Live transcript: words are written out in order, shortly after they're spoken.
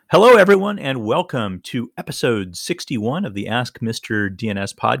Hello, everyone, and welcome to episode 61 of the Ask Mr.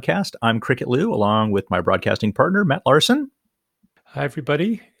 DNS podcast. I'm Cricket Lou, along with my broadcasting partner, Matt Larson. Hi,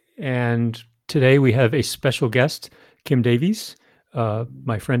 everybody. And today we have a special guest, Kim Davies,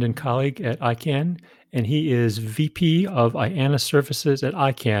 my friend and colleague at ICANN, and he is VP of IANA Services at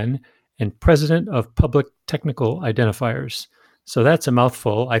ICANN and President of Public Technical Identifiers. So that's a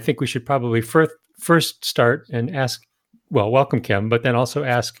mouthful. I think we should probably first start and ask, welcome, Kim, but then also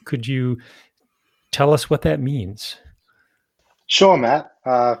ask, could you tell us what that means? Sure, Matt.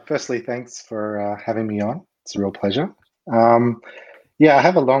 Firstly, thanks for having me on. It's a real pleasure. I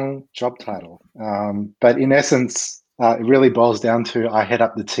have a long job title, but in essence, it really boils down to I head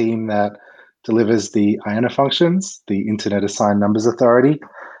up the team that delivers the IANA functions, the Internet Assigned Numbers Authority.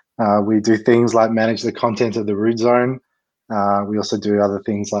 We do things like manage the content of the root zone. We also do other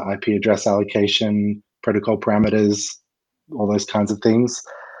things like IP address allocation, protocol parameters, all those kinds of things.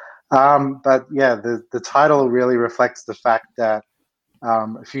 The title really reflects the fact that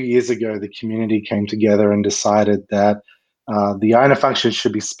a few years ago, the community came together and decided that the IANA function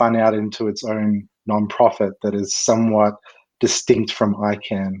should be spun out into its own nonprofit that is somewhat distinct from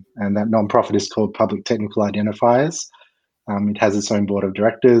ICANN. And that nonprofit is called Public Technical Identifiers. It has its own board of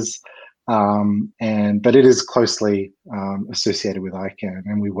directors, but it is closely associated with ICANN,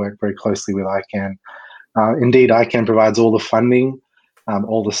 and we work very closely with ICANN. Indeed, ICANN provides all the funding,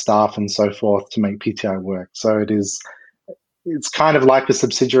 all the staff and so forth to make PTI work. So it's kind of like a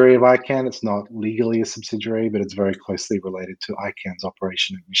subsidiary of ICANN. It's not legally a subsidiary, but it's very closely related to ICANN's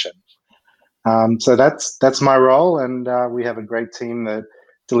operation and mission. So that's my role, and we have a great team that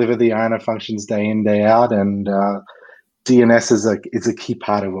deliver the IANA functions day in, day out, and DNS is a key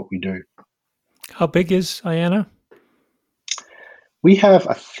part of what we do. How big is IANA? We have,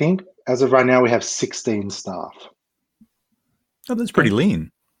 I think, as of right now, we have 16 staff. Oh, that's pretty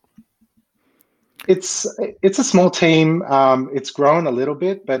lean. It's a small team. It's grown a little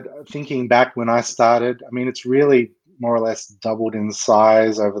bit, but thinking back when I started, I mean, it's really more or less doubled in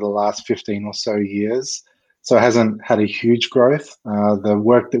size over the last 15 or so years. So it hasn't had a huge growth. The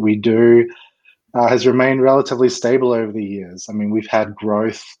work that we do has remained relatively stable over the years. I mean, we've had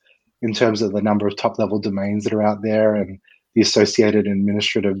growth in terms of the number of top-level domains that are out there and the associated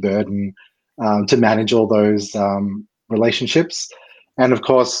administrative burden to manage all those relationships. And of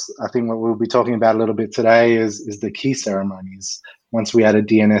course, I think what we'll be talking about a little bit today is the key ceremonies. Once we added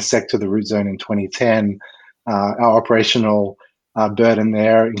DNSSEC to the root zone in 2010, our operational burden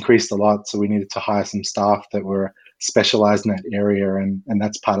there increased a lot. So we needed to hire some staff that were specialized in that area, and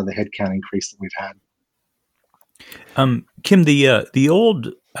that's part of the headcount increase that we've had. Kim, the old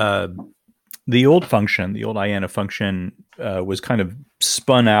function, the old IANA function, was kind of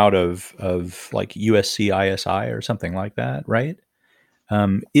spun out of like USC ISI or something like that, right?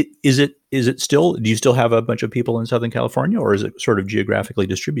 Is it still? Do you still have a bunch of people in Southern California, or is it sort of geographically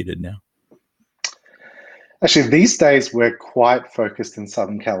distributed now? Actually, these days we're quite focused in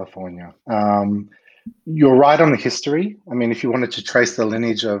Southern California. You're right on the history. I mean, if you wanted to trace the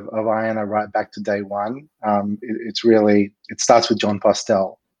lineage of IANA right back to day one, it starts with John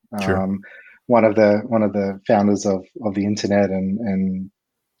Postel, Sure. one of the founders of the internet and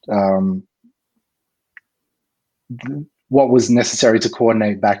what was necessary to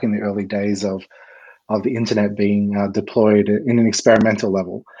coordinate back in the early days of the internet being deployed in an experimental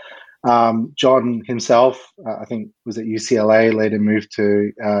level. John himself, I think, was at UCLA, later moved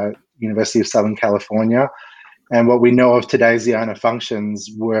to University of Southern California. And what we know of today's IANA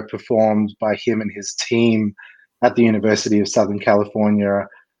functions were performed by him and his team at the University of Southern California,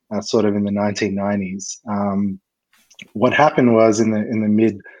 sort of in the 1990s. What happened was in the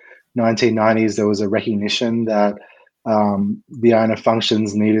mid 1990s, there was a recognition that the IANA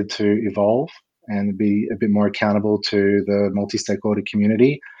functions needed to evolve and be a bit more accountable to the multi-stakeholder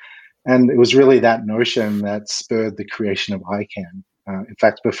community. And it was really that notion that spurred the creation of ICANN. In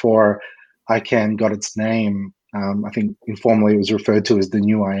fact, before ICANN got its name, I think informally it was referred to as the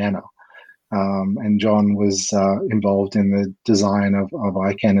new IANA. And John was involved in the design of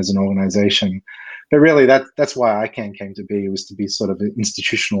ICANN as an organization. But really, that's why ICANN came to be. It was to be sort of an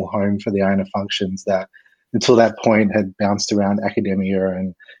institutional home for the IANA functions that, until that point, had bounced around academia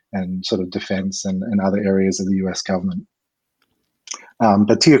and sort of defense and other areas of the US government.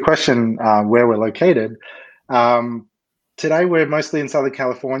 But to your question, where we're located, today we're mostly in Southern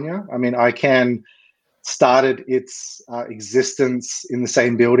California. I mean, ICANN started its existence in the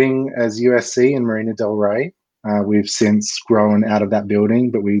same building as USC in Marina del Rey. We've since grown out of that building,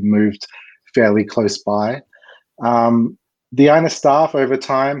 but we moved fairly close by. The IANA staff over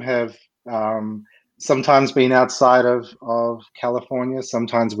time have sometimes been outside of California,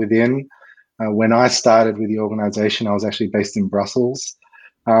 sometimes within. When I started with the organization, I was actually based in Brussels.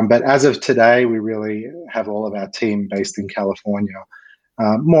 But as of today, we really have all of our team based in California,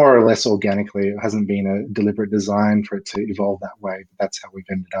 more or less organically. It hasn't been a deliberate design for it to evolve that way, but that's how we've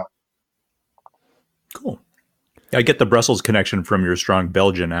ended up. Cool. I get the Brussels connection from your strong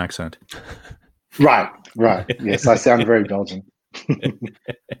Belgian accent. Right. Yes, I sound very Belgian.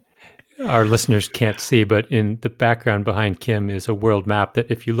 Our listeners can't see, but in the background behind Kim is a world map that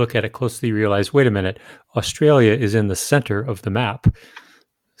if you look at it closely, you realize, wait a minute, Australia is in the center of the map.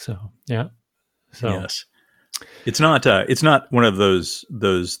 So, yeah. So yes. It's not one of those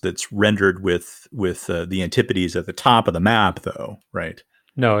that's rendered with the antipodes at the top of the map, though, right?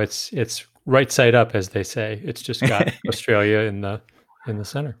 No, it's right side up, as they say. It's just got Australia in the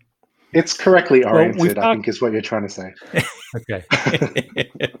center. It's correctly oriented, I think is what you're trying to say. Okay.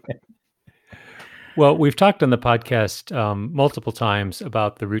 Well, we've talked on the podcast multiple times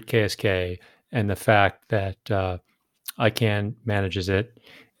about the Root KSK and the fact that ICANN manages it.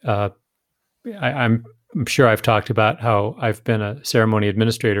 I'm sure I've talked about how I've been a ceremony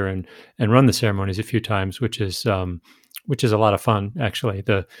administrator and run the ceremonies a few times, which is a lot of fun, actually.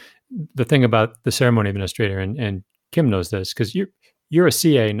 The thing about the ceremony administrator, and Kim knows this because you're a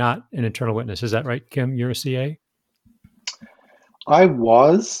CA, not an internal witness. Is that right, Kim? You're a CA? I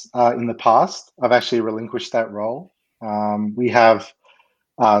was in the past. I've actually relinquished that role. We have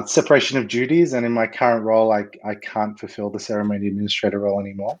separation of duties, and in my current role, I can't fulfill the ceremony administrator role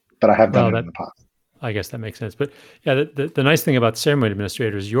anymore, but I have done it in the past. I guess that makes sense. But yeah, the nice thing about ceremony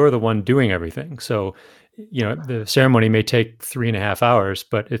administrator is you're the one doing everything. So, the ceremony may take 3.5 hours,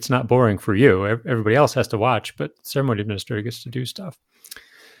 but it's not boring for you. Everybody else has to watch, but ceremony administrator gets to do stuff.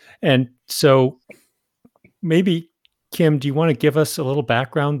 And so maybe, Kim, do you want to give us a little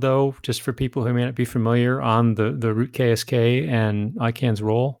background, though, just for people who may not be familiar on the Root KSK and ICANN's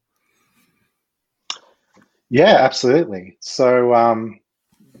role? Yeah, absolutely. So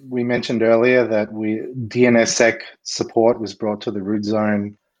we mentioned earlier that DNSSEC support was brought to the root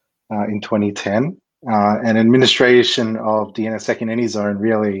zone in 2010. And administration of DNSSEC in any zone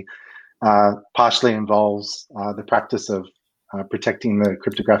really partially involves the practice of protecting the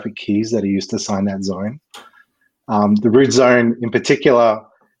cryptographic keys that are used to sign that zone. The root zone in particular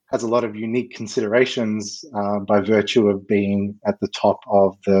has a lot of unique considerations by virtue of being at the top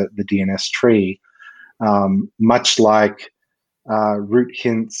of the DNS tree. Much like root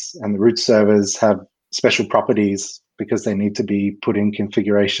hints and the root servers have special properties because they need to be put in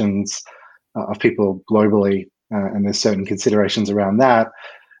configurations of people globally, and there's certain considerations around that.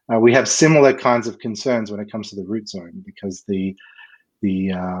 We have similar kinds of concerns when it comes to the root zone because the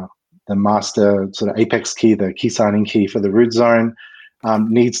master sort of apex key, the key signing key for the root zone,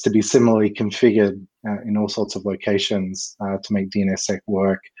 needs to be similarly configured in all sorts of locations to make DNSSEC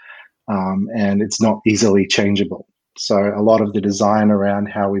work, and it's not easily changeable. So a lot of the design around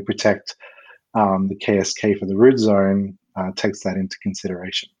how we protect the KSK for the root zone takes that into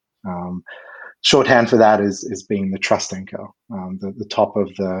consideration. Shorthand for that is being the trust anchor, the top of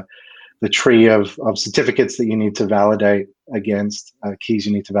the tree of certificates that you need to validate against, keys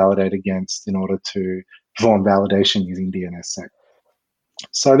you need to validate against in order to perform validation using DNSSEC.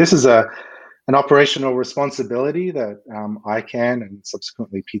 So this is an operational responsibility that ICANN and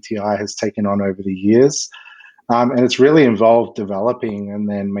subsequently PTI has taken on over the years. And it's really involved developing and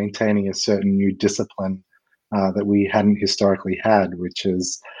then maintaining a certain new discipline that we hadn't historically had, which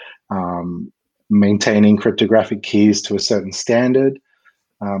is maintaining cryptographic keys to a certain standard,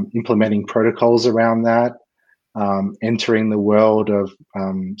 implementing protocols around that, entering the world of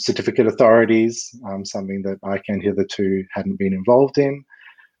certificate authorities, something that ICANN hitherto hadn't been involved in,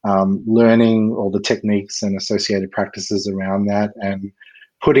 learning all the techniques and associated practices around that, and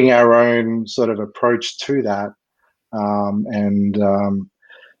putting our own sort of approach to that.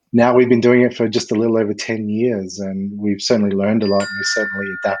 Now we've been doing it for just a little over 10 years, and we've certainly learned a lot, and we've certainly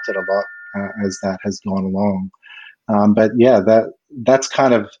adapted a lot as that has gone along. But yeah, that's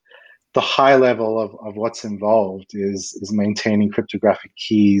kind of the high level of what's involved is maintaining cryptographic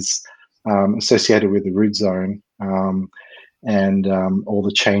keys associated with the root zone, and all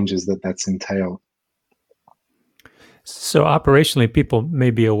the changes that's entailed. So operationally, people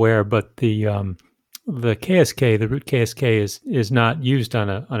may be aware, but the KSK, the root KSK, is not used on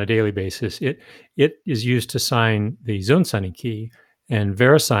a daily basis. It is used to sign the zone signing key, and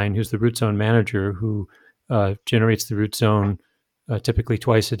VeriSign, who's the root zone manager, who generates the root zone typically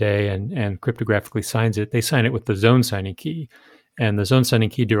twice a day and cryptographically signs it. They sign it with the zone signing key, and the zone signing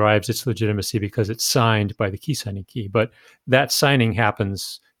key derives its legitimacy because it's signed by the key signing key. But that signing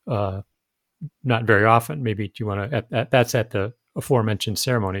happens not very often. Maybe do you want to? That's at the aforementioned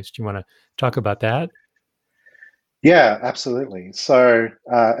ceremonies. Do you want to talk about that? Yeah, absolutely. So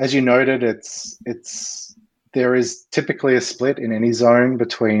as you noted, there is typically a split in any zone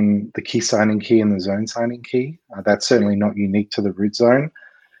between the key signing key and the zone signing key. That's certainly not unique to the root zone.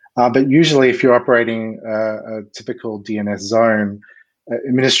 But usually, if you're operating a typical DNS zone,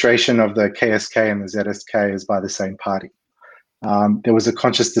 administration of the KSK and the ZSK is by the same party. There was a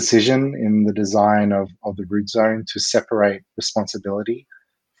conscious decision in the design of the root zone to separate responsibility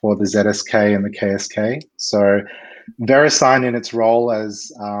for the ZSK and the KSK. So VeriSign, in its role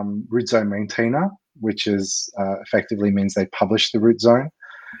as root zone maintainer, which is effectively means they publish the root zone,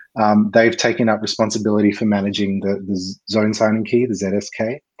 they've taken up responsibility for managing the zone signing key, the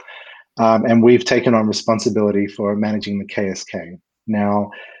ZSK, and we've taken on responsibility for managing the KSK. Now,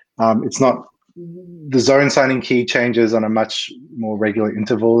 it's not the zone signing key changes on a much more regular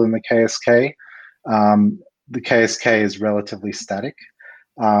interval than the KSK. The KSK is relatively static.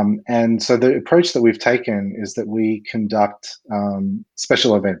 And so the approach that we've taken is that we conduct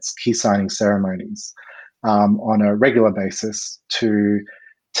special events, key signing ceremonies, on a regular basis to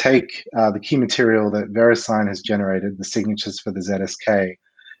take the key material that VeriSign has generated, the signatures for the ZSK,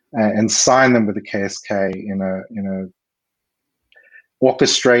 and sign them with the KSK in a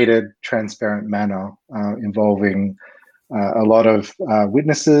orchestrated, transparent manner involving a lot of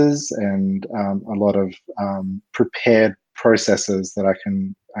witnesses and a lot of prepared processes that I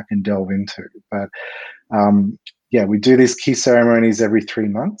can delve into. But yeah, we do these key ceremonies every 3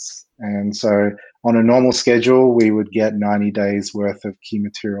 months, and so on a normal schedule, we would get 90 days worth of key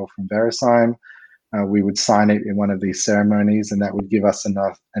material from VeriSign. We would sign it in one of these ceremonies, and that would give us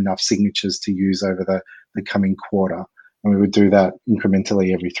enough signatures to use over the coming quarter. And we would do that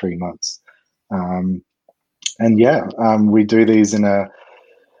incrementally every 3 months. And yeah, we do these in a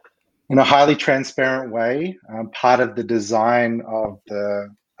highly transparent way. Part of the design of the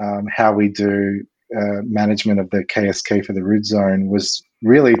how we do management of the KSK for the root zone was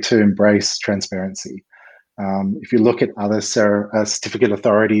really to embrace transparency. If you look at other certificate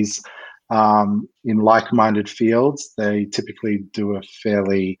authorities in like-minded fields, they typically do a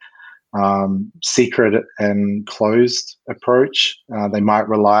fairly secret and closed approach. They might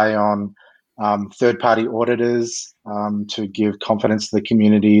rely on third-party auditors to give confidence to the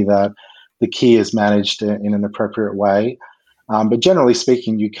community that the key is managed in an appropriate way. But generally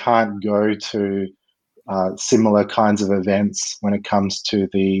speaking, you can't go to similar kinds of events when it comes to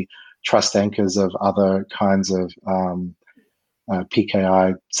the trust anchors of other kinds of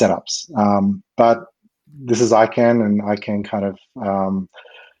PKI setups. But this is ICANN, and ICANN kind of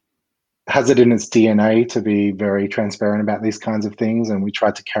has it in its DNA to be very transparent about these kinds of things, and we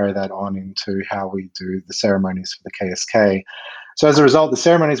tried to carry that on into how we do the ceremonies for the KSK. So as a result, the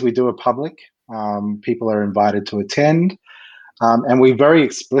ceremonies we do are public. People are invited to attend, and we very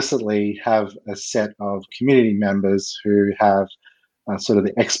explicitly have a set of community members who have sort of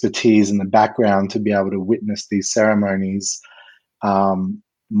the expertise and the background to be able to witness these ceremonies,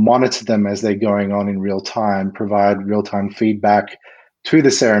 monitor them as they're going on in real time, provide real-time feedback to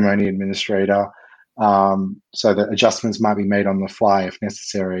the ceremony administrator, so that adjustments might be made on the fly if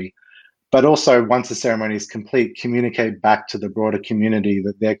necessary. But also, once the ceremony is complete, communicate back to the broader community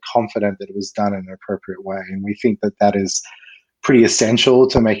that they're confident that it was done in an appropriate way. And we think that that is pretty essential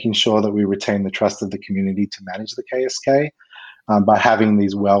to making sure that we retain the trust of the community to manage the KSK, by having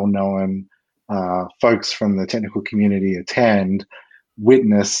these well-known folks from the technical community attend,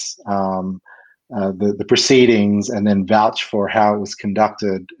 witness the proceedings, and then vouch for how it was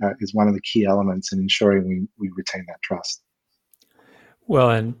conducted is one of the key elements in ensuring we retain that trust.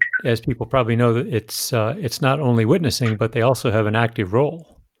 Well, and as people probably know, that it's not only witnessing, but they also have an active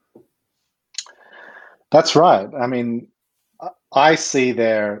role. That's right. I mean, I see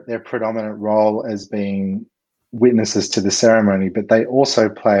their predominant role as being witnesses to the ceremony, but they also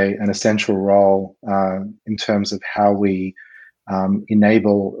play an essential role in terms of how we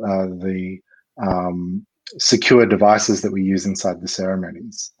enable the secure devices that we use inside the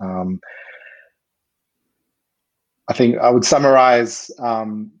ceremonies. I think I would summarize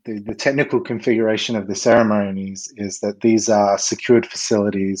the technical configuration of the ceremonies is that these are secured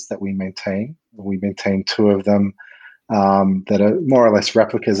facilities that we maintain. We maintain 2 of them that are more or less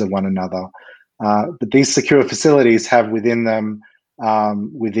replicas of one another. But these secure facilities have within them,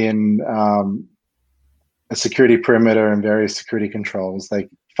 within a security perimeter and various security controls, they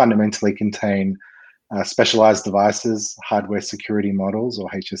fundamentally contain specialized devices, hardware security models, or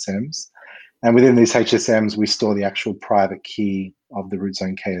HSMs. And within these HSMs, we store the actual private key of the root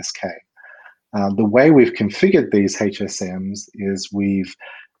zone KSK. The way we've configured these HSMs is we've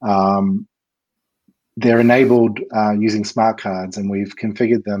they're enabled using smart cards, and we've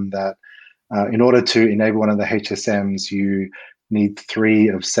configured them that in order to enable one of the HSMs, you need 3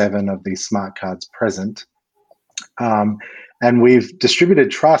 of 7 of these smart cards present. And we've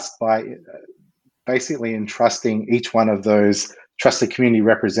distributed trust by basically entrusting each one of those trusted community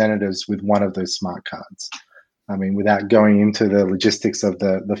representatives with one of those smart cards. I mean, without going into the logistics of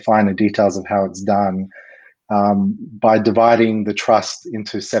the finer details of how it's done, by dividing the trust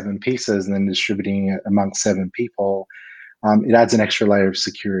into 7 pieces and then distributing it amongst 7 people, it adds an extra layer of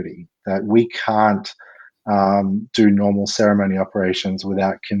security that we can't do normal ceremony operations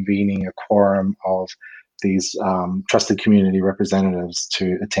without convening a quorum of these trusted community representatives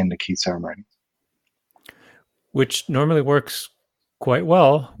to attend a key ceremony. Which normally works quite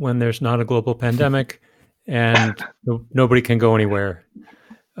well when there's not a global pandemic and nobody can go anywhere.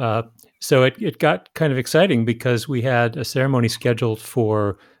 So it got kind of exciting because we had a ceremony scheduled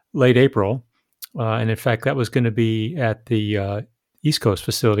for late April. And in fact, that was going to be at the East Coast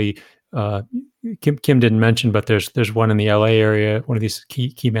facility. Kim didn't mention, but there's one in the LA area, one of these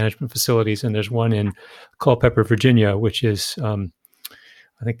key management facilities, and there's one in Culpeper, Virginia, which is,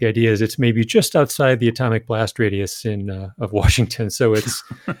 I think the idea is it's maybe just outside the atomic blast radius of Washington. So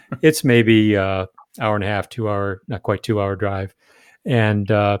it's maybe hour and a half, 2 hour, not quite 2 hour drive. And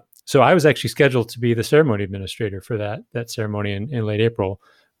so I was actually scheduled to be the ceremony administrator for that ceremony in late April,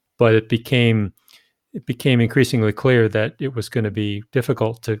 but it became increasingly clear that it was going to be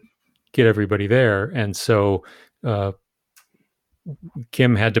difficult to get everybody there. And so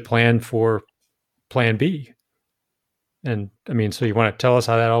Kim had to plan for plan B. And I mean, so you want to tell us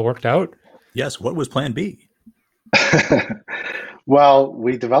how that all worked out? Yes. What was plan B? Well,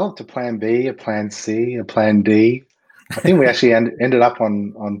 we developed a plan B, a plan C, a plan D. I think we actually ended up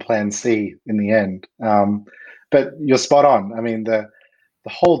on plan C in the end. But you're spot on. I mean, the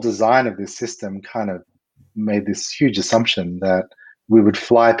whole design of this system kind of made this huge assumption that we would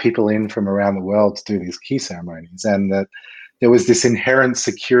fly people in from around the world to do these key ceremonies, and that there was this inherent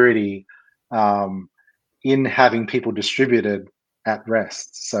security in having people distributed at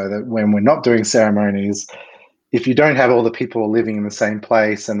rest, so that when we're not doing ceremonies, if you don't have all the people living in the same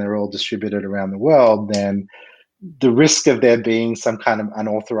place and they're all distributed around the world, then the risk of there being some kind of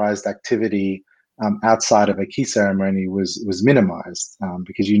unauthorized activity outside of a key ceremony was minimized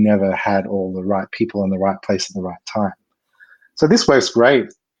because you never had all the right people in the right place at the right time. So this works great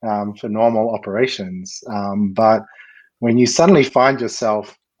for normal operations, but when you suddenly find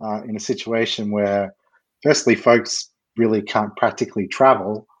yourself in a situation where, firstly, folks really can't practically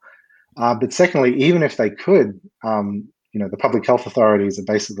travel, but secondly, even if they could, the public health authorities are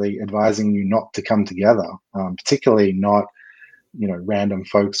basically advising you not to come together, particularly not, random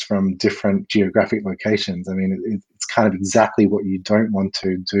folks from different geographic locations. I mean, it's kind of exactly what you don't want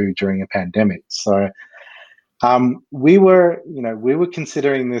to do during a pandemic. So we were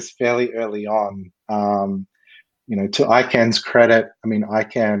considering this fairly early on. To ICANN's credit, I mean,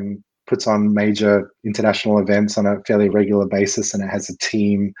 ICANN puts on major international events on a fairly regular basis, and it has a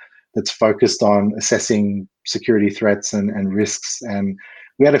team that's focused on assessing security threats and risks. And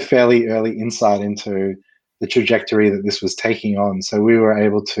we had a fairly early insight into the trajectory that this was taking on. So we were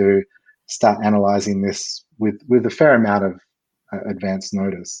able to start analyzing this with a fair amount of advance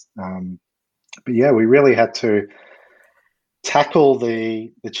notice. But yeah, we really had to tackle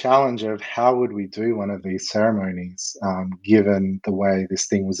the challenge of how would we do one of these ceremonies given the way this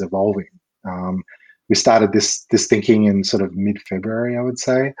thing was evolving. We started this thinking in sort of mid-February, I would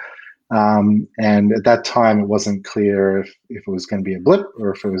say. And at that time, it wasn't clear if it was going to be a blip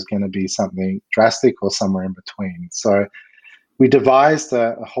or if it was going to be something drastic or somewhere in between. So we devised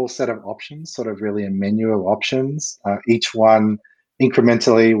a whole set of options, sort of really a menu of options. Each one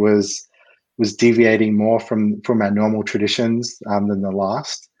incrementally was deviating more from our normal traditions than the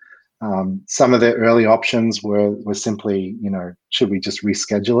last. Some of the early options were simply, should we just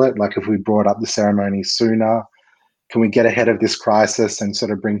reschedule it? Like if we brought up the ceremony sooner, can we get ahead of this crisis and sort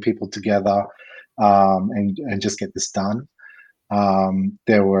of bring people together and just get this done?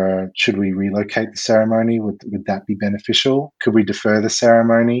 There were, should we relocate the ceremony? Would that be beneficial? Could we defer the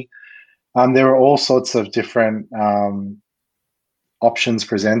ceremony? There were all sorts of different options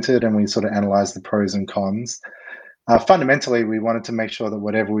presented, and we sort of analyzed the pros and cons. Fundamentally, we wanted to make sure that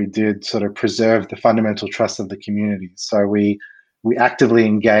whatever we did sort of preserved the fundamental trust of the community. So we actively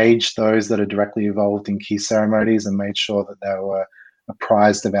engaged those that are directly involved in key ceremonies and made sure that they were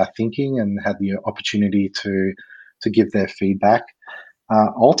apprised of our thinking and had the opportunity to give their feedback.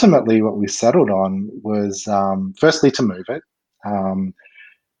 Ultimately, what we settled on was firstly to move it.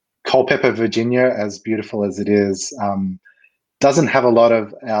 Culpeper, Virginia, as beautiful as it is, doesn't have a lot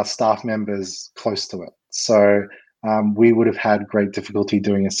of our staff members close to it. So we would have had great difficulty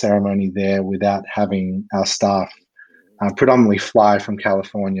doing a ceremony there without having our staff predominantly fly from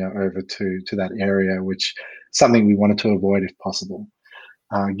California over to that area, which is something we wanted to avoid if possible.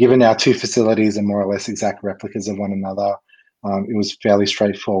 Given our two facilities are more or less exact replicas of one another, it was fairly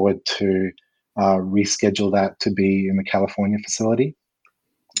straightforward to reschedule that to be in the California facility.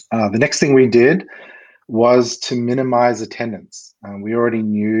 The next thing we did was to minimize attendance. We already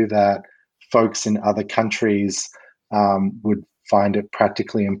knew that folks in other countries would find it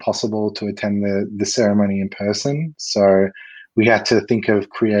practically impossible to attend the ceremony in person. So we had to think of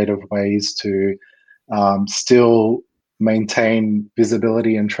creative ways to still maintain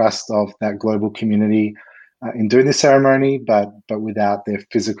visibility and trust of that global community in doing the ceremony, but without their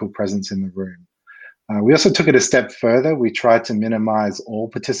physical presence in the room. We also took it a step further. We tried to minimize all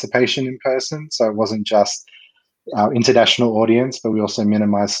participation in person. So it wasn't just our international audience, but we also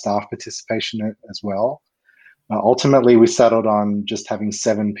minimized staff participation as well. Ultimately, we settled on just having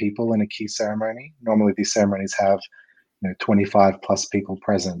 7 people in a key ceremony. Normally, these ceremonies have 25 plus people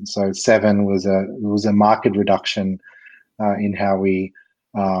present. So 7 was a marked reduction in how we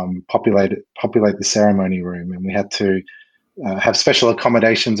populate the ceremony room, and we had to have special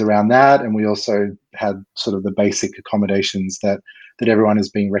accommodations around that, and we also had sort of the basic accommodations that everyone is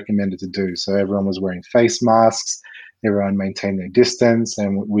being recommended to do. So everyone was wearing face masks, everyone maintained their distance,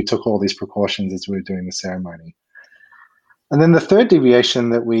 and we took all these precautions as we were doing the ceremony. And then the third deviation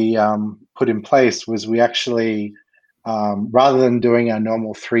that we put in place was we actually, rather than doing our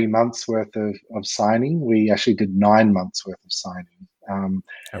normal 3 months worth of signing, we actually did 9 months worth of signing.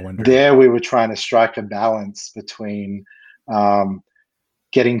 There we were trying to strike a balance between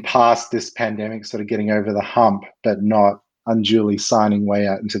getting past this pandemic, sort of getting over the hump, but not unduly signing way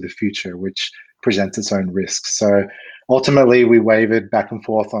out into the future, which presents its own risks. So ultimately, we wavered back and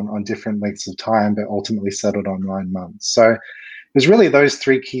forth on different lengths of time, but ultimately settled on 9 months. So it was really those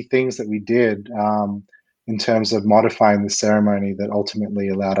 3 key things that we did in terms of modifying the ceremony that ultimately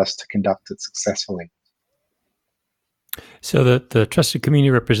allowed us to conduct it successfully. So the trusted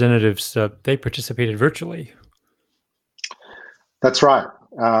community representatives, they participated virtually. That's right.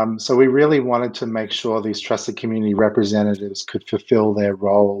 So we really wanted to make sure these trusted community representatives could fulfill their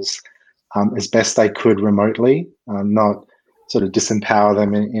roles as best they could remotely, not sort of disempower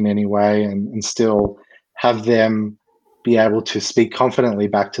them in any way, and still have them be able to speak confidently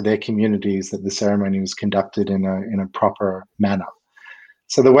back to their communities that the ceremony was conducted in a proper manner.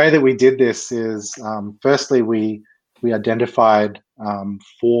 So the way that we did this is, firstly, we identified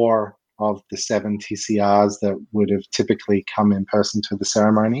 4 of the 7 TCRs that would have typically come in person to the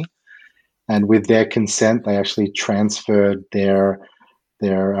ceremony. And with their consent, they actually transferred their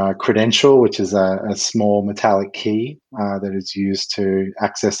credential, which is a small metallic key that is used to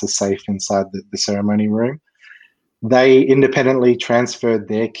access the safe inside the ceremony room. They independently transferred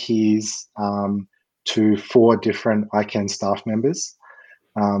their keys to 4 different ICANN staff members.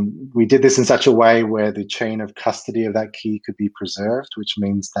 We did this in such a way where the chain of custody of that key could be preserved, which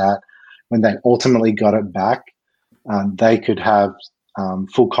means that when they ultimately got it back, they could have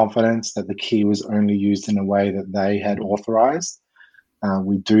full confidence that the key was only used in a way that they had authorized.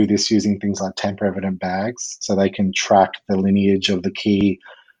 We do this using things like tamper-evident bags, so they can track the lineage of the key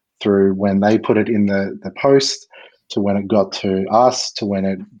through when they put it in the post to when it got to us to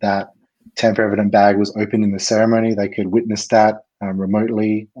when that tamper-evident bag was opened in the ceremony. They could witness that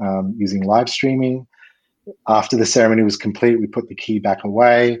remotely using live streaming. After the ceremony was complete, we put the key back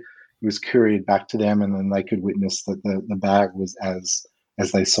away. It was couriered back to them, and then they could witness that the bag was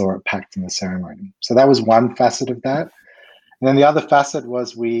as they saw it packed in the ceremony. So that was one facet of that. And then the other facet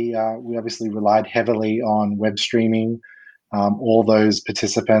was we obviously relied heavily on web streaming. All those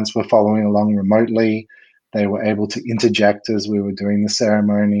participants were following along remotely. They were able to interject as we were doing the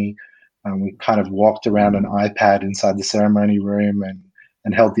ceremony. We kind of walked around an iPad inside the ceremony room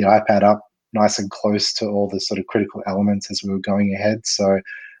and held the iPad up nice and close to all the sort of critical elements as we were going ahead. So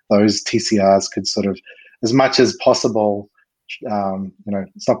those TCRs could sort of, as much as possible,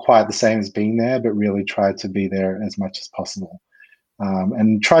 it's not quite the same as being there, but really tried to be there as much as possible.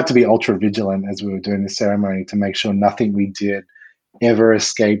 And tried to be ultra vigilant as we were doing the ceremony to make sure nothing we did ever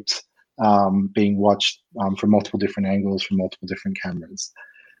escaped being watched from multiple different angles, from multiple different cameras.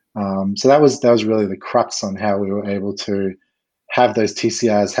 So that was really the crux on how we were able to have those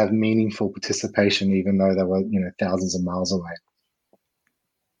TCRs have meaningful participation, even though they were thousands of miles away.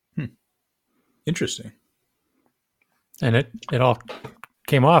 Interesting. And it all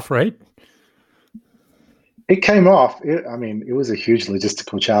came off, right? It came off. It was a huge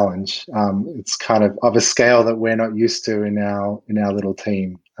logistical challenge. It's kind of a scale that we're not used to in our little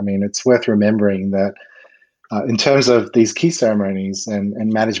team. I mean, it's worth remembering that in terms of these key ceremonies and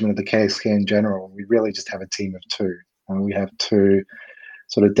management of the KSK in general, we really just have a team of two. We have two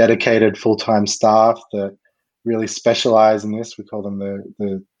sort of dedicated full-time staff that really specialize in this. We call them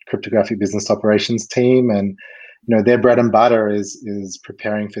the cryptographic business operations team, and their bread and butter is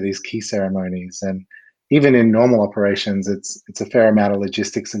preparing for these key ceremonies. And even in normal operations, it's a fair amount of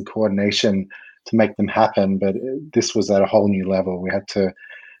logistics and coordination to make them happen. But this was at a whole new level. We had to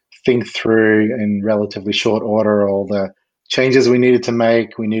think through in relatively short order all the changes we needed to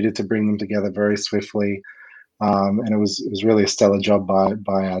make. We needed to bring them together very swiftly, and it was really a stellar job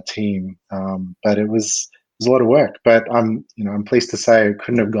by our team. But it was a lot of work. But I'm pleased to say it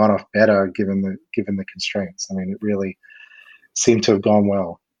couldn't have gone off better given the constraints. I mean, it really seemed to have gone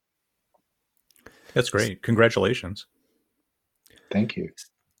well. That's great. Congratulations. Thank you.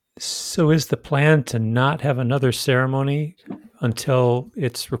 So is the plan to not have another ceremony until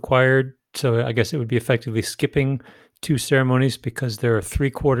it's required? So I guess it would be effectively skipping 2 ceremonies because there are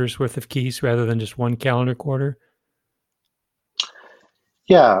 3 quarters worth of keys rather than just 1 calendar quarter?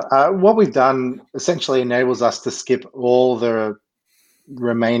 Yeah, what we've done essentially enables us to skip all the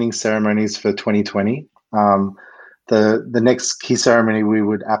remaining ceremonies for 2020. The next key ceremony we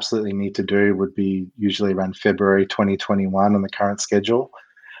would absolutely need to do would be usually around February 2021 on the current schedule.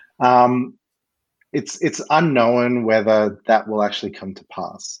 It's unknown whether that will actually come to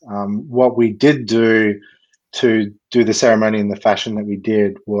pass. What we did do to do the ceremony in the fashion that we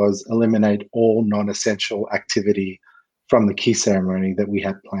did was eliminate all non-essential activity from the key ceremony that we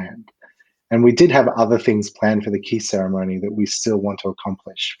had planned. And we did have other things planned for the key ceremony that we still want to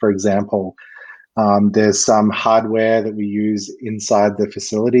accomplish. For example, there's some hardware that we use inside the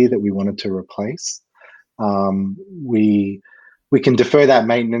facility that we wanted to replace. We can defer that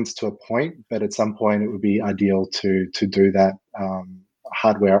maintenance to a point, but at some point it would be ideal to do that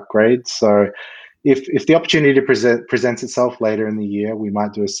hardware upgrade. So if the opportunity presents itself later in the year, we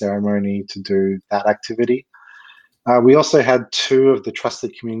might do a ceremony to do that activity. We also had 2 of the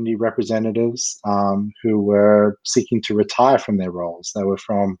trusted community representatives who were seeking to retire from their roles. They were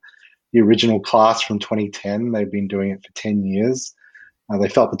from the original class from 2010. They've been doing it for 10 years. They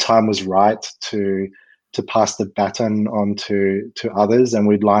felt the time was right to pass the baton on to others, and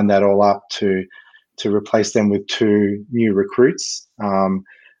we'd lined that all up to replace them with 2 new recruits.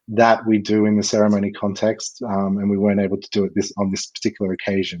 That we do in the ceremony context, and we weren't able to do it on this particular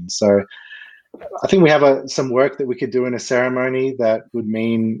occasion. So I think we have some work that we could do in a ceremony that would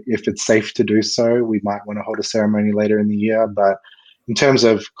mean, if it's safe to do so, we might want to hold a ceremony later in the year. But in terms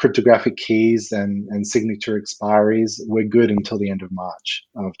of cryptographic keys and signature expiries, we're good until the end of March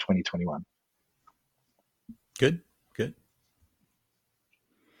of 2021. Good.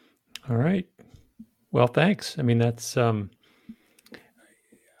 All right. Well, thanks. I mean, that's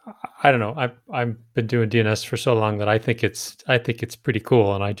I don't know. I've been doing DNS for so long that I think it's pretty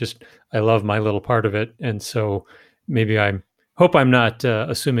cool, and I love my little part of it. And so maybe I hope I'm not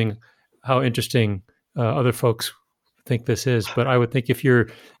assuming how interesting other folks think this is. But I would think if you're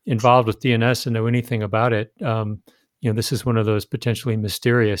involved with DNS and know anything about it, this is one of those potentially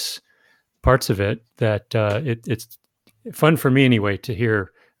mysterious parts of it that it's fun for me anyway to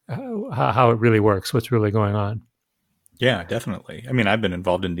hear how it really works, what's really going on. Yeah, definitely. I mean, I've been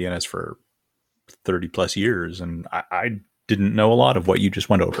involved in DNS for 30 plus years, and I didn't know a lot of what you just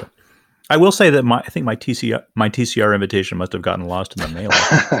went over. I will say that I think my TCR invitation must have gotten lost in the mail.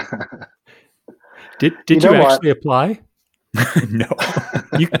 Did you actually apply? No.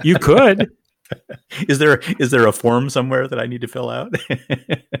 You could. Is there a form somewhere that I need to fill out?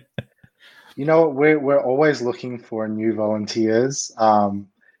 We're always looking for new volunteers.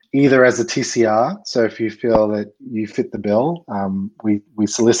 Either as a TCR, so if you feel that you fit the bill, we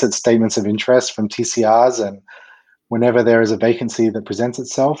solicit statements of interest from TCRs, and whenever there is a vacancy that presents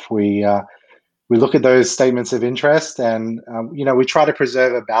itself, we look at those statements of interest, and we try to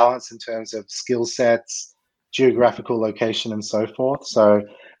preserve a balance in terms of skill sets, geographical location, and so forth. So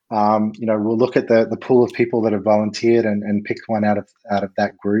we'll look at the pool of people that have volunteered and pick one out of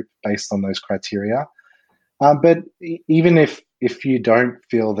that group based on those criteria. But even if you don't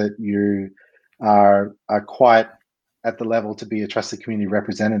feel that you are quite at the level to be a trusted community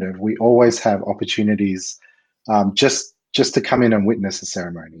representative, we always have opportunities just to come in and witness a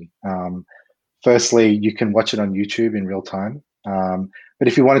ceremony. Firstly, you can watch it on YouTube in real time. But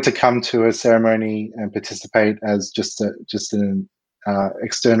if you wanted to come to a ceremony and participate as just an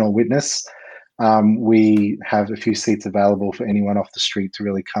external witness, we have a few seats available for anyone off the street to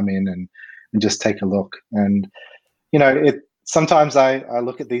really come in and just take a look. And you know, sometimes I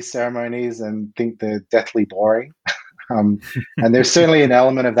look at these ceremonies and think they're deathly boring. And there's certainly an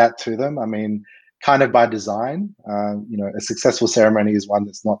element of that to them. I mean, kind of by design. You know, a successful ceremony is one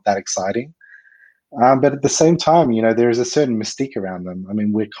that's not that exciting. But at the same time, you know, there is a certain mystique around them. I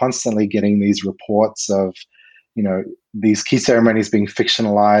mean, we're constantly getting these reports of, you know, these key ceremonies being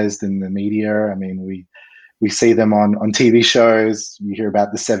fictionalized in the media. I mean, we see them on TV shows. You hear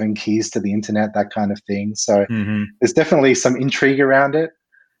about the 7 keys to the internet, that kind of thing. So there's definitely some intrigue around it.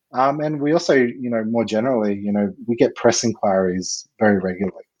 And we also, you know, more generally, you know, we get press inquiries very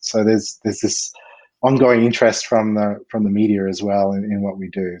regularly. So there's this ongoing interest from the media as well in what we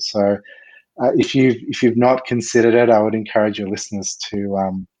do. So if you've not considered it, I would encourage your listeners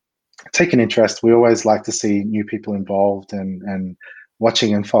to take an interest. We always like to see new people involved and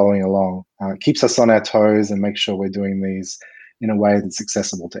watching and following along. It keeps us on our toes and makes sure we're doing these in a way that's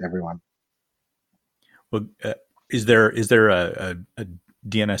accessible to everyone. Well, is there a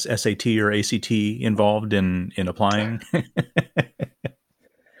DNS SAT or ACT involved in applying?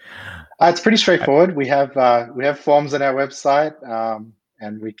 It's pretty straightforward. We have forms on our website,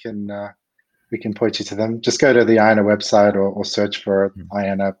 and we can point you to them. Just go to the IANA website or search for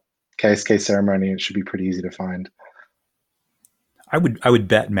IANA KSK ceremony. It should be pretty easy to find. I would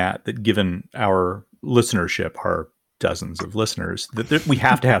bet, Matt, that given our listenership, our dozens of listeners, that we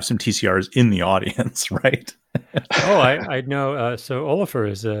have to have some TCRs in the audience, right? I know. So Olafur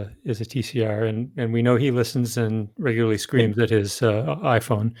is a TCR, and we know he listens and regularly screams at his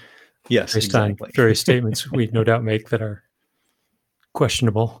iPhone. Yes, based exactly. on various statements we no doubt make that are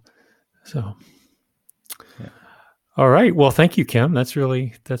questionable. So, yeah. All right. Well, thank you, Kim. That's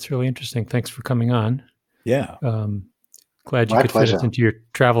really interesting. Thanks for coming on. Yeah. Glad you could fit us into your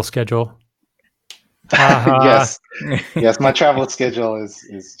travel schedule. Yes. My travel schedule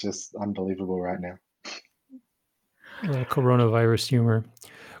is just unbelievable right now. A little coronavirus humor.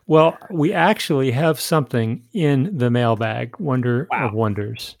 Well, we actually have something in the mailbag. Wonder of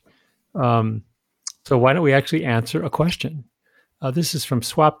wonders. So why don't we actually answer a question? This is from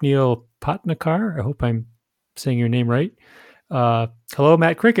Swapnil Patnakar. I hope I'm saying your name right. Hello,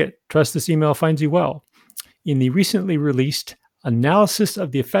 Matt Cricket. Trust this email finds you well. In the recently released Analysis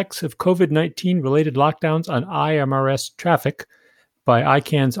of the Effects of COVID-19 Related Lockdowns on IMRS Traffic by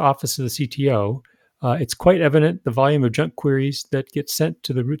ICANN's Office of the CTO, it's quite evident the volume of junk queries that get sent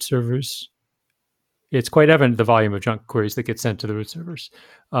to the root servers. I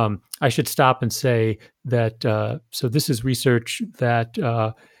should stop and say that, so this is research that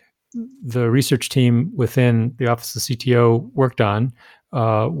the research team within the Office of the CTO worked on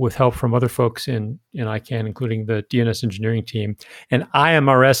with help from other folks in ICANN, including the DNS engineering team. And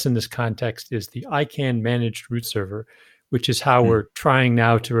IMRS in this context is the ICANN Managed Root Server, which is how we're trying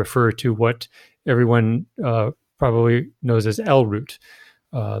now to refer to what everyone probably knows as LRoot.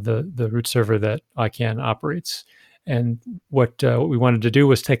 The root server that ICANN operates. And what we wanted to do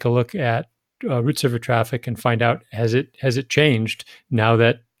was take a look at root server traffic and find out has it changed now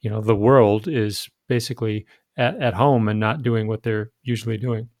that the world is basically at home and not doing what they're usually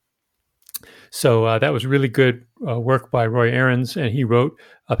doing. So that was really good work by Roy Ahrens, and he wrote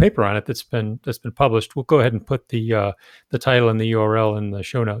a paper on it that's been published. We'll go ahead and put the title and the URL in the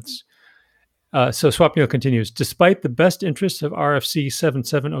show notes. So Swapnil continues, despite the best interests of RFC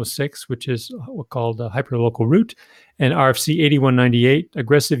 7706, which is called hyperlocal root, and RFC 8198,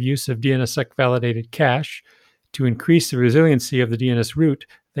 aggressive use of DNSSEC validated cache to increase the resiliency of the DNS root,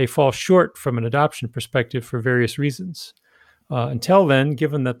 they fall short from an adoption perspective for various reasons. Until then,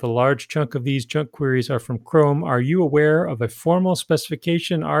 given that the large chunk of these junk queries are from Chrome, are you aware of a formal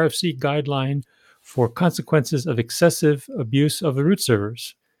specification RFC guideline for consequences of excessive abuse of the root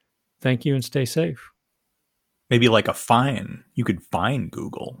servers? Thank you and stay safe. Maybe like a fine. You could fine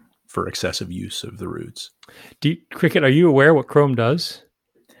Google for excessive use of the roots. Cricket, are you aware what Chrome does?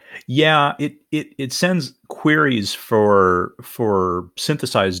 Yeah, it sends queries for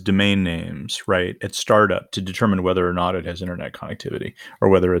synthesized domain names, right, at startup to determine whether or not it has internet connectivity or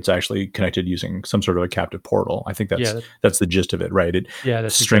whether it's actually connected using some sort of a captive portal. I think that's the gist of it, right?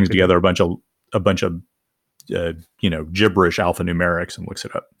 It strings together a bunch of gibberish alphanumerics and looks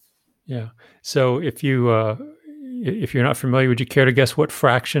it up. Yeah. So if you're not familiar, would you care to guess what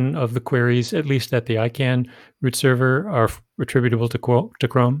fraction of the queries, at least at the ICANN root server, are attributable to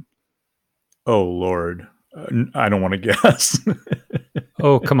Chrome? Oh, Lord. I don't want to guess.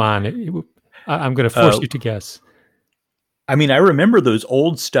 Oh, come on. I'm going to force you to guess. I mean, I remember those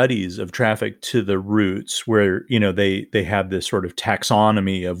old studies of traffic to the routes where, they have this sort of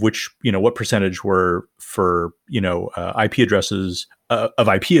taxonomy of which, what percentage were for, IP addresses of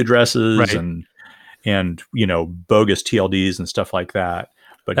IP addresses Right. and bogus TLDs and stuff like that.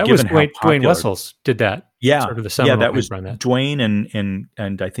 But That was given how Dwayne popular, Wessels did that. yeah, Sort of the seminal that was paper on that. Dwayne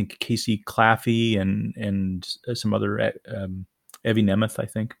and I think Casey Claffey and some other Evie Nemeth, I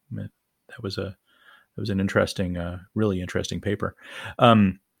think. That was an interesting, really interesting paper.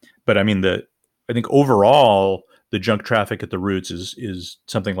 But I mean, I think overall the junk traffic at the routes is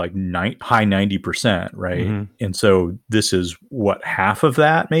something like high 90%, right? Mhm. And so this is what, half of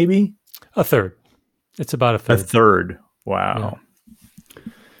that, maybe A third. It's about a a third. third. Wow.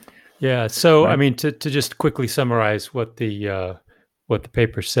 Yeah. So, Right. I mean, to just quickly summarize what the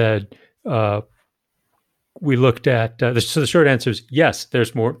paper said, we looked at. So the short answer is yes.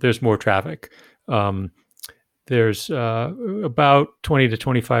 There's more traffic. There's about 20 to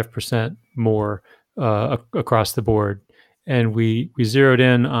 25% more across the board, and we zeroed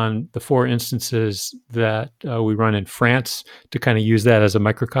in on the 4 instances that we run in France to kind of use that as a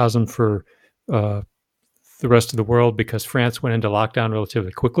microcosm for the rest of the world, because France went into lockdown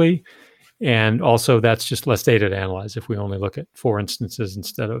relatively quickly. And also that's just less data to analyze if we only look at 4 instances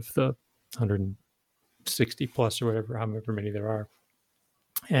instead of the 160 plus or whatever, however many there are.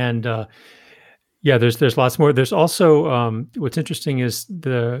 And there's lots more. There's also what's interesting is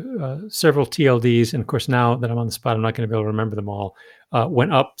the several TLDs, and of course now that I'm on the spot, I'm not going to be able to remember them all.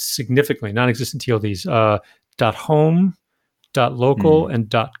 Went up significantly. Non-existent TLDs. .home, .local,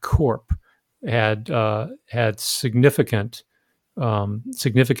 and .corp had significant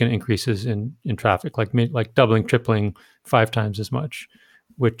increases in traffic, like doubling, tripling, 5 times as much,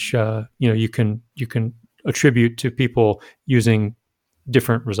 which you can attribute to people using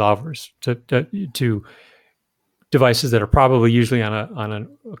different resolvers to devices that are probably usually on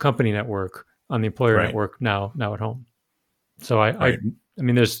a company network, on the employer network now at home. So I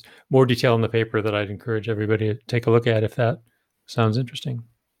mean, there's more detail in the paper that I'd encourage everybody to take a look at if that sounds interesting.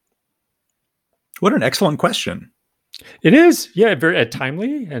 What an excellent question. It is. Yeah. Very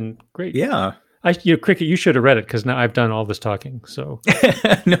timely and great. Yeah. Cricket, you should have read it, because now I've done all this talking. So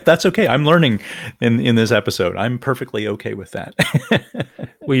no, that's okay. I'm learning in this episode. I'm perfectly okay with that.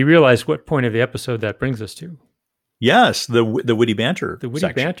 Well, you realize what point of the episode that brings us to? Yes, the witty banter. The witty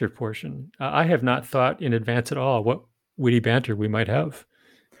section. banter portion. I have not thought in advance at all what witty banter we might have.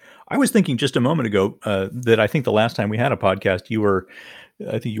 I was thinking just a moment ago that I think the last time we had a podcast,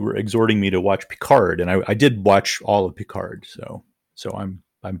 I think you were exhorting me to watch Picard, and I did watch all of Picard. So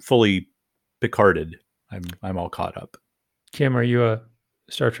I'm fully Picarded. I'm all caught up. Kim, are you a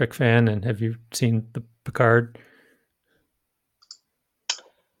Star Trek fan, and have you seen the Picard?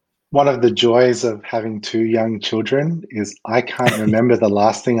 One of the joys of having 2 young children is I can't remember the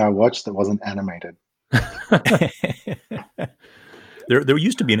last thing I watched that wasn't animated. There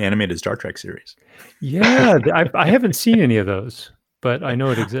used to be an animated Star Trek series. Yeah, I haven't seen any of those, but I know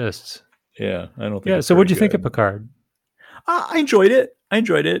it exists. Yeah, I don't think. Yeah. So, what did you think of Picard? I enjoyed it.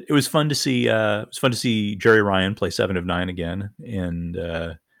 It was fun to see. Jerry Ryan play 7 of 9 again, and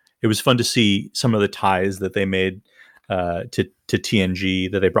it was fun to see some of the ties that they made to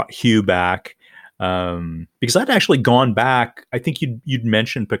TNG. That they brought Hugh back, because I'd actually gone back. I think you'd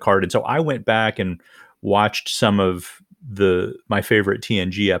mentioned Picard, and so I went back and watched some of my favorite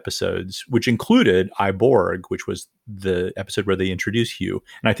TNG episodes, which included I, Borg, which was the episode where they introduced Hugh.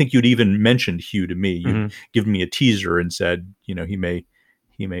 And I think you'd even mentioned Hugh to me. You'd given me a teaser and said, he may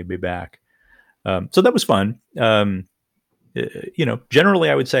be back. So that was fun. Generally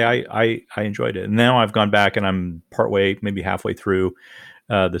I would say I enjoyed it. And now I've gone back and I'm partway, maybe halfway through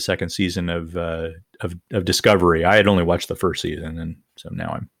the second season of Discovery. I had only watched the first season, and so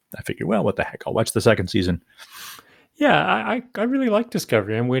now I figured, well, what the heck? I'll watch the second season. Yeah, I really like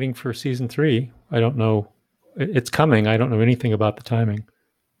Discovery. I'm waiting for season 3. I don't know. It's coming. I don't know anything about the timing.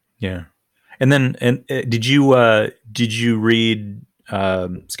 Yeah. And then, did you read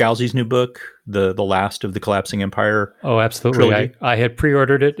Scalzi's new book, the Last of the Collapsing Empire? Oh, absolutely. I had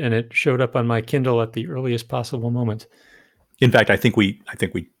pre-ordered it, and it showed up on my Kindle at the earliest possible moment. In fact, I think we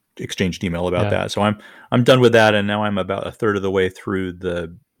exchanged email about that. So I'm done with that, and now I'm about a third of the way through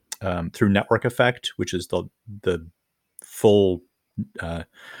through Network Effect, which is the full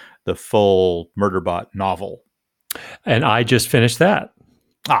Murderbot novel. And I just finished that.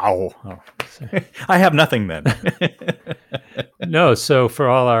 Oh. I have nothing then. No, so for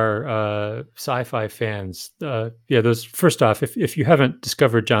all our sci-fi fans, those, first off, if you haven't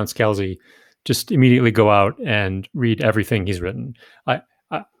discovered John Scalzi, just immediately go out and read everything he's written.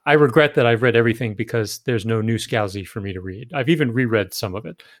 I regret that I've read everything because there's no new Scalzi for me to read. I've even reread some of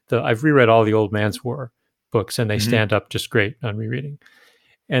it. I've reread all the Old Man's War books, and they stand up just great on rereading.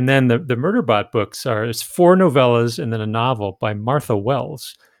 And then the Murderbot books it's 4 novellas and then a novel by Martha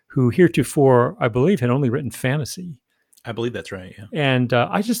Wells, who heretofore, I believe, had only written fantasy. I believe that's right. Yeah. And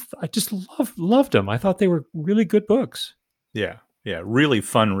I just loved them. I thought they were really good books. Yeah. Yeah. Really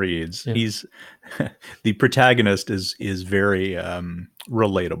fun reads. Yeah. He's the protagonist is very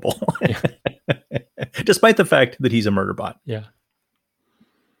relatable, despite the fact that he's a murder bot. Yeah.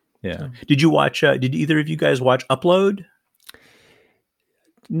 Yeah. So. Did you watch? Did either of you guys watch Upload?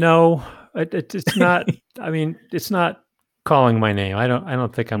 No, it's not. I mean, it's not calling my name. I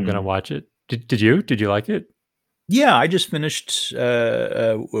don't think I'm going to watch it. Did you? Did you like it? Yeah, I just finished.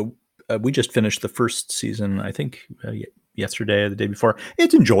 We just finished the first season. I think yesterday or the day before.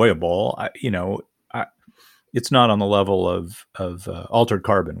 It's enjoyable. It's not on the level of Altered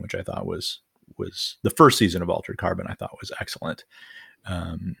Carbon, which I thought was the first season of Altered Carbon. I thought was excellent.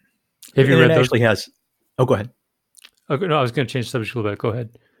 Have you read those? Actually has. Oh, go ahead. Okay, no, I was going to change the subject a little bit. Go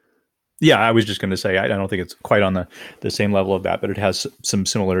ahead. Yeah, I was just going to say I don't think it's quite on the same level of that, but it has some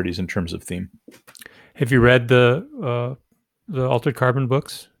similarities in terms of theme. Have you read the Altered Carbon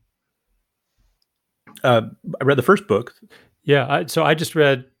books? I read the first book. Yeah, so I just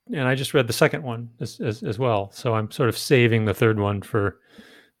read the second one as well. So I'm sort of saving the third one for.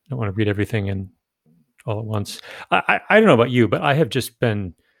 I don't want to read everything all at once. I don't know about you, but I have just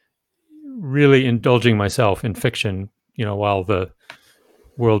been really indulging myself in fiction. While the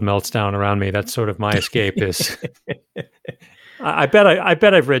world melts down around me, that's sort of my escape. Is I bet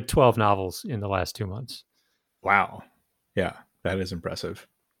I've read 12 novels in the last 2 months. Wow, yeah, that is impressive.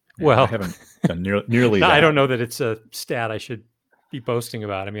 Well, I haven't done nearly that. I don't know that it's a stat I should be boasting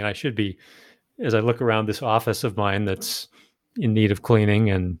about. I mean, I should be, as I look around this office of mine that's in need of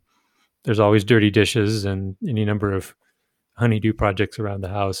cleaning, and there's always dirty dishes and any number of honeydew projects around the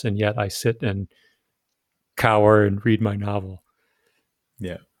house, and yet I sit and cower and read my novel.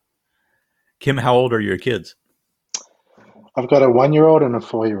 Yeah. Kim, how old are your kids? I've got a 1-year-old and a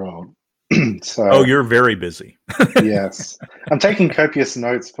 4-year-old. So, you're very busy. Yes. I'm taking copious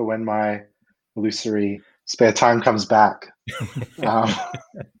notes for when my illusory spare time comes back.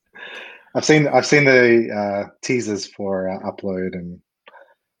 I've seen the teasers for Upload, and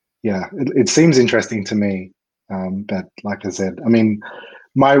yeah, it seems interesting to me. But like I said, I mean,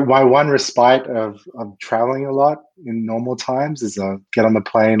 my one respite of traveling a lot in normal times is get on the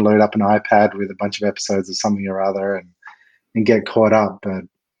plane, load up an iPad with a bunch of episodes of something or other, and get caught up. But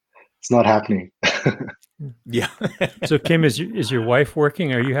it's not happening. Yeah. So, Kim, is your wife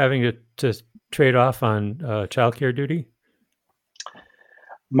working? Are you having to trade off on childcare duty?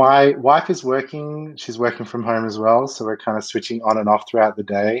 My wife is working. She's working from home as well, so we're kind of switching on and off throughout the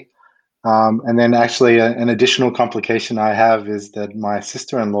day. And then actually an additional complication I have is that my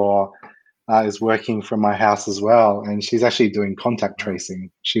sister-in-law is working from my house as well, and she's actually doing contact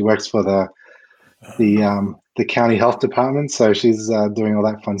tracing. She works for the county health department, so she's doing all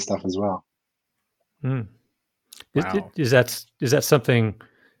that fun stuff as well. Mm. Wow. Is that something?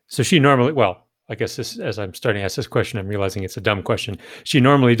 So she normally, well, I guess as I'm starting to ask this question, I'm realizing it's a dumb question. She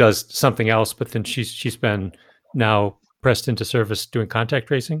normally does something else, but then she's been now pressed into service doing contact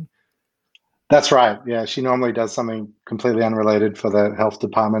tracing. That's right. Yeah, she normally does something completely unrelated for the health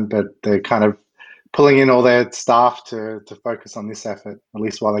department, but they're kind of pulling in all their staff to focus on this effort, at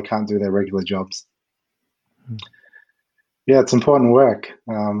least while they can't do their regular jobs. Yeah, it's important work.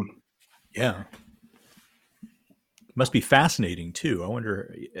 Yeah. Must be fascinating too. I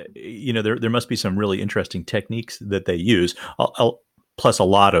wonder, there must be some really interesting techniques that they use, plus a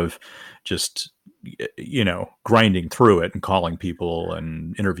lot of just, grinding through it and calling people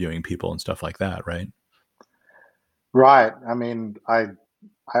and interviewing people and stuff like that, right? Right. I mean, I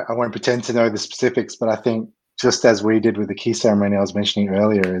won't pretend to know the specifics, but I think just as we did with the key ceremony I was mentioning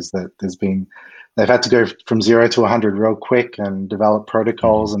earlier, is that they've had to go from 0 to 100 real quick and develop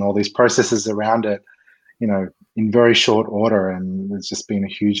protocols and all these processes around it, in very short order. And there's just been a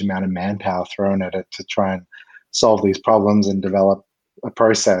huge amount of manpower thrown at it to try and solve these problems and develop a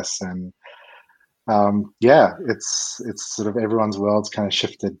process. And it's sort of everyone's world's kind of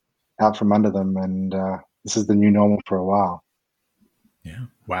shifted out from under them, and this is the new normal for a while. Yeah.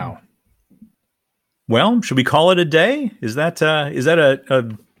 Wow. Well, should we call it a day? Is that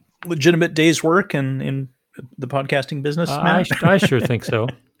a legitimate day's work in the podcasting business, Matt? I sure think so.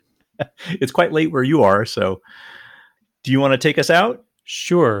 It's quite late where you are, so do you want to take us out?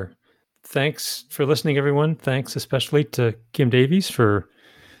 Sure. Thanks for listening, everyone. Thanks especially to Kim Davies for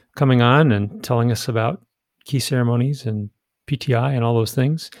coming on and telling us about key ceremonies and PTI and all those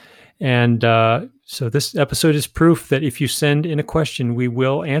things. And so this episode is proof that if you send in a question, we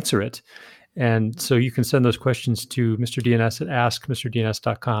will answer it. And so you can send those questions to Mr. DNS at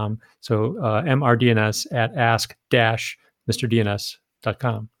askmrdns.com. So mrdns at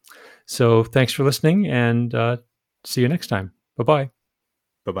ask-mrdns.com. So thanks for listening, and see you next time. Bye-bye.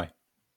 Bye-bye.